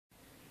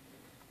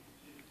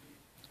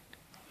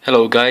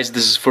Hello guys,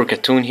 this is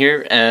Furkatoon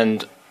here,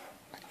 and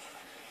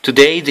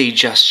today they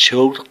just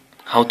showed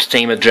how to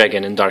tame a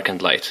dragon in Dark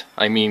and Light.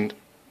 I mean,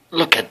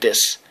 look at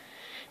this.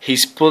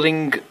 He's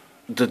pulling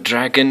the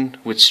dragon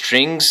with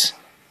strings,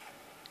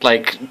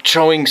 like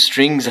throwing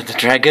strings at the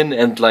dragon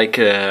and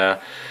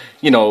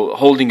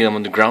holding them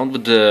on the ground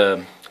with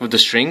the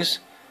strings.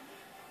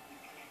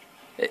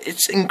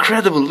 It's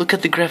incredible. Look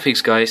at the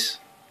graphics, guys.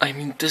 I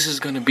mean, this is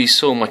gonna be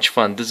so much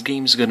fun. This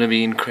game is gonna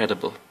be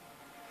incredible.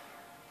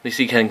 At least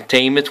you can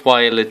tame it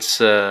while it's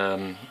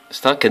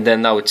stuck, and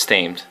then now it's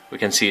tamed. We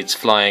can see it's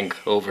flying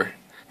over.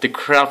 The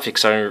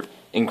graphics are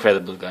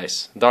incredible,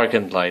 guys. Dark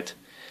and Light.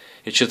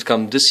 It should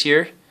come this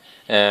year,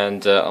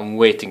 and I'm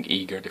waiting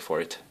eagerly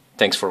for it.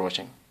 Thanks for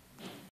watching.